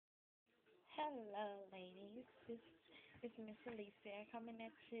Hello, ladies. This is Miss Alicia coming at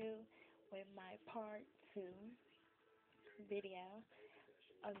you with my part two video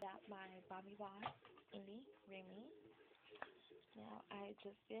about my Bobby boss, Indi Remi. Now, I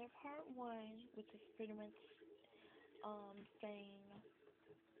just did part one, which is pretty much saying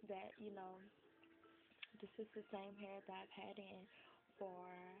that this is the same hair that I've had in for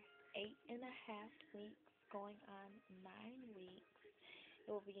 8.5 weeks, going on 9 weeks.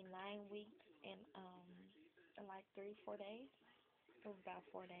 It will be 9 weeks in like 3 4 days. It was about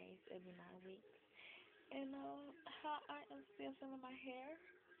 4 days. It'll be 9 weeks. And how I am still feeling my hair,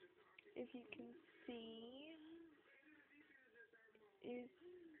 if you can see, is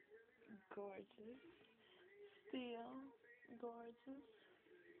gorgeous. Still gorgeous.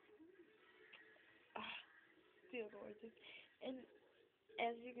 Ah, still gorgeous. And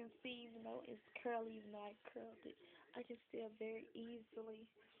as you can see, even though it's curly, even though I curled it, I can still very easily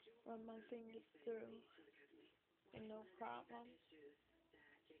run my fingers through, and no problem.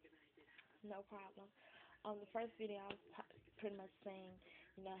 No problem. The first video I was pretty much saying,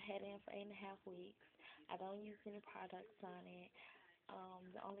 I had it in for 8.5 weeks. I don't use any products on it.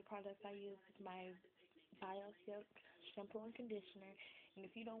 The only products I use is my BioSilk shampoo and conditioner. And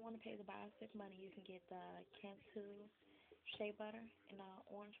if you don't want to pay the BioSilk money, you can get the Cantu shea butter in an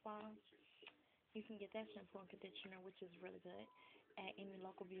orange bottle. You can get that shampoo and conditioner, which is really good, at any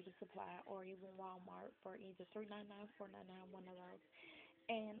local beauty supply or even Walmart for either $3.99 or $4.99, one of those.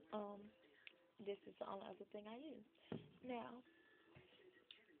 And this is the only other thing I use. Now,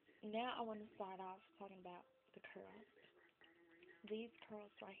 now I want to start off talking about the curls. These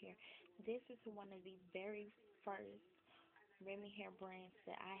curls right here. This is one of the very first Remi hair brands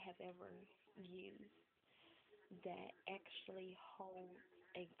that I have ever used that actually holds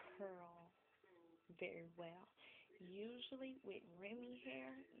a curl very well. Usually with Remi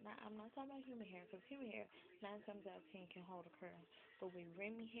hair, now I'm not talking about human hair, because human hair 9 times out of 10 can hold a curl, but with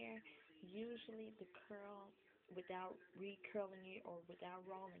Remi hair, usually the curl, without recurling it or without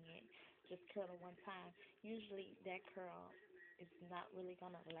rolling it, just curl it one time, usually that curl is not really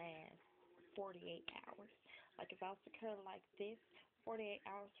gonna last 48 hours. Like if I was to curl like this, 48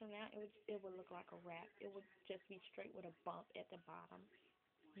 hours from now, it would look like a wrap. It would just be straight with a bump at the bottom.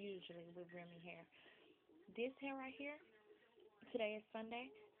 Usually with Remi hair. This hair right here, today is Sunday.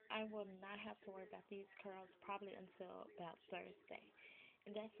 I will not have to worry about these curls probably until about Thursday.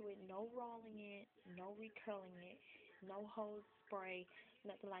 And that's with no rolling it, no recurling it, no hose spray,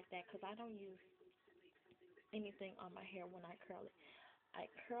 nothing like that. Because I don't use anything on my hair when I curl it.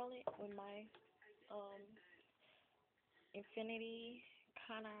 I curl it with my um, Infinity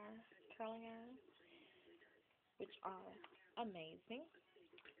kind of curling irons, which are amazing.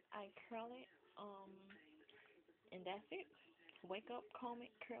 I curl it, and that's it. Wake up, comb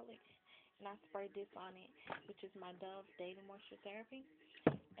it, curl it, and I spray this on it, which is my Dove Daily Moisture Therapy.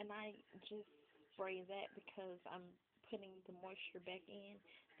 And I just spray that because I'm putting the moisture back in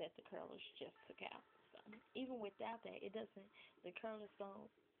that the curlers just took out. So even without that, it doesn't. The curlers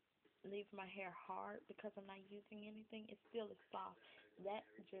don't leave my hair hard because I'm not using anything. It still is soft. That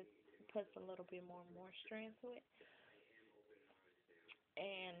just puts a little bit more moisture into it,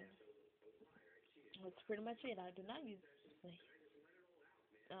 and that's pretty much it. I do not use the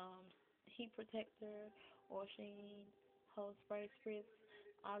heat protector, washing, hose spray, spritz,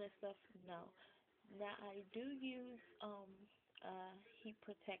 all that stuff. No. Now I do use a heat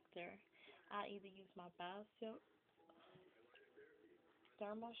protector. I either use my BioSilk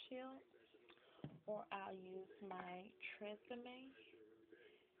thermal shield or I'll use my Tresemme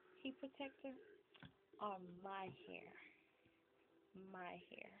heat protector on my hair. My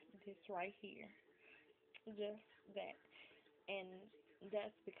hair. This right here. Just that. And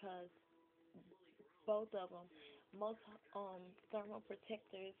that's because both of them, most thermal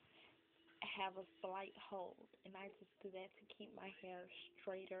protectors have a slight hold, and I just do that to keep my hair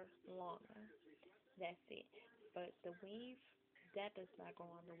straighter longer. That's it. But the weave, that does not go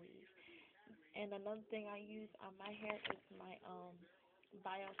on the weave. And another thing I use on my hair is my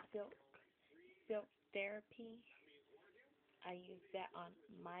BioSilk Silk Therapy. I use that on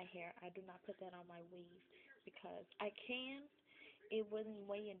my hair. I do not put that on my weave because I can. It wouldn't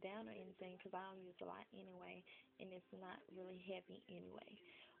weigh it down or anything because I don't use a lot anyway, and it's not really heavy anyway.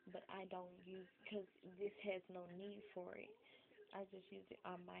 But I don't use because this has no need for it. I just use it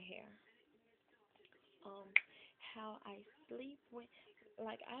on my hair. Um, how I sleep with,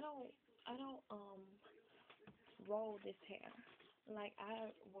 like I don't roll this hair. Like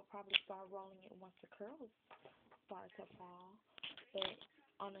I will probably start rolling it once the curls start to fall. But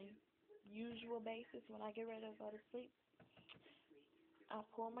on a usual basis, when I get ready to go to sleep, I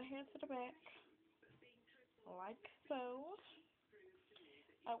pull my hair to the back, like so.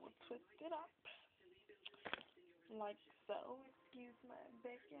 I will twist it up, like so. Excuse my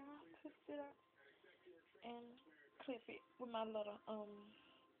background. Twist it up and clip it with my little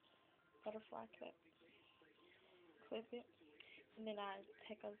butterfly clip. Clip it, and then I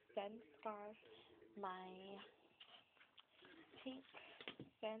take a satin scarf, my pink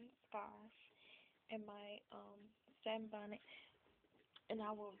satin scarf, and my satin bonnet, and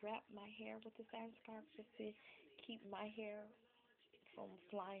I will wrap my hair with the satin scarf just to keep my hair from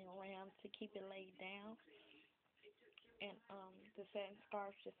flying around, to keep it laid down, and the satin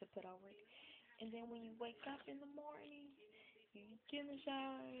scarf just to put over it. And then when you wake up in the morning, you get in the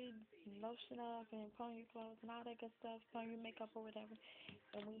shower, you lotion up, and put on your clothes and all that good stuff, put on your makeup or whatever.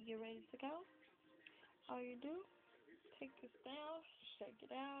 And when you get ready to go, all you do, take this down, shake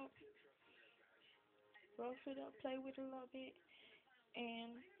it out, rough it up, play with it a little bit,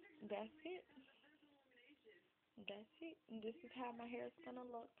 and that's it. That's it. And this is how my hair is gonna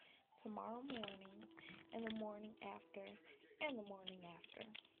look tomorrow morning, and the morning after, and the morning after,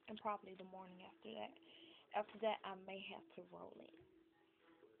 and probably the morning after that. After that, I may have to roll it.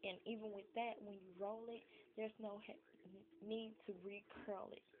 And even with that, when you roll it, there's no need to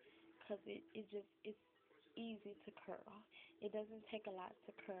recurl it, because it just it's easy to curl. It doesn't take a lot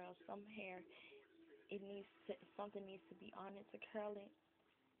to curl. Some hair, something needs to be on it to curl it.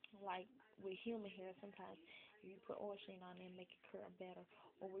 Like with human hair, sometimes you put ocean on it and make it curl better.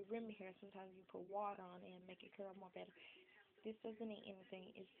 Or with Remi hair, sometimes you put water on it and make it curl more better. This doesn't need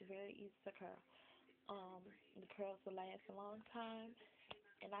anything. It's very easy to curl. The curls will last a long time,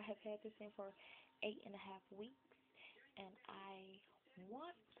 and I have had this in for 8.5 weeks, and I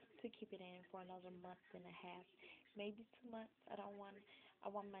want to keep it in for another month and a half, maybe 2 months. I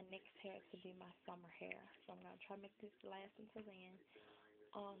want my next hair to be my summer hair, so I'm gonna try to make this last until then.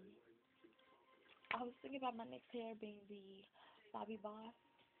 Um, I was thinking about my next hair being the Bobbi Boss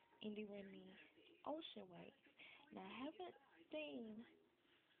Indi Remi Ocean Wave. Now I haven't seen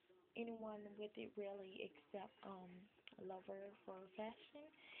anyone with it really except Lover for fashion,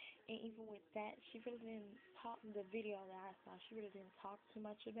 and even with that, she really didn't talk. The video that I saw, she really didn't talk too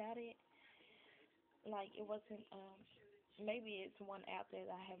much about it. Like it wasn't maybe it's one out there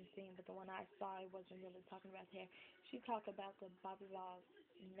that I haven't seen, but the one I saw, it wasn't really talking about hair. She talked about the Bobbi Ball's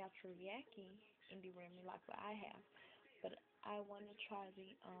natural Yaky Indi Remi like what I have, but I want to try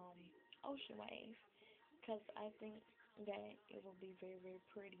the Ocean Wave, because I think that it will be very, very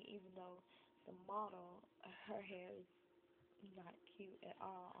pretty, even though the model, her hair is not cute at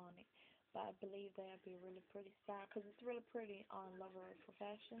all on it. But I believe that'd be a really pretty style, because it's really pretty on Lover for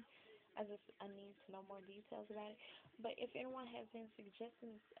Fashion. I need to know more details about it. But if anyone has any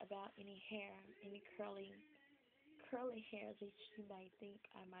suggestions about any hair, any curly hair that you might think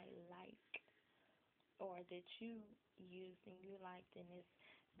I might like, or that you used and you liked and it's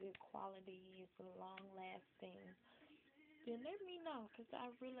good quality, it's long lasting, then let me know, because I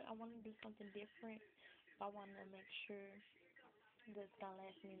want to do something different. I want to make sure that's gonna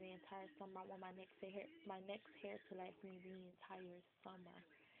last me the entire summer. I want my next hair to last me the entire summer.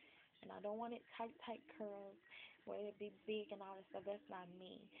 And I don't want it tight curls where it be big and all that stuff. That's not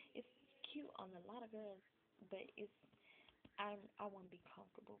me. It's cute on a lot of girls, but I want to be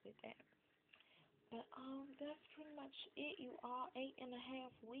comfortable with that. But that's pretty much it. You all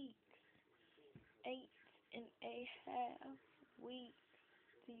 8.5 weeks. 8.5 weeks.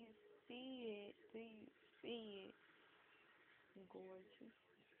 Do you see it? Do you see it? Gorgeous.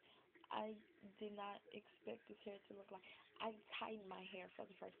 I did not expect this hair to look like. I tightened my hair for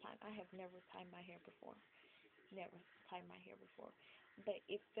the first time. I have never tightened my hair before. Never tightened my hair before. But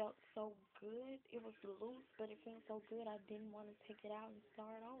it felt so good. It was loose, but it felt so good. I didn't want to take it out and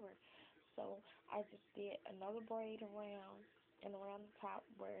start over. So I just did another braid around and around the top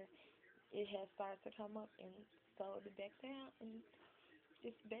where it had started to come up, and sewed it back down, and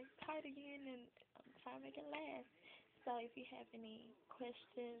it's back tight again, and I'm trying to make it last. So if you have any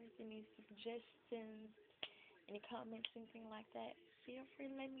questions, any suggestions, any comments, anything like that, feel free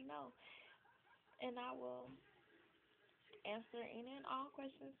to let me know. And I will answer any and all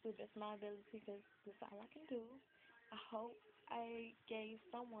questions to the best of my ability, because that's all I can do. I hope I gave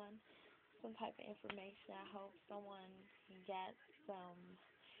someone some type of information. I hope someone got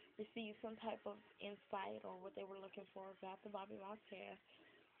received some type of insight or what they were looking for about the Bobbi Ross hair.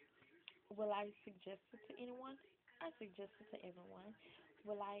 Will I suggest it to anyone? I suggest it to everyone.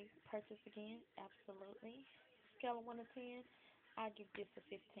 Will I purchase again? Absolutely. Scale of 1 to 10, I give this a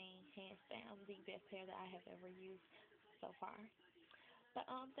 15, hands down, the best hair that I have ever used so far. But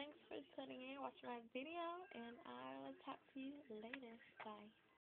thanks for tuning in, watching my video, and I will talk to you later. Bye.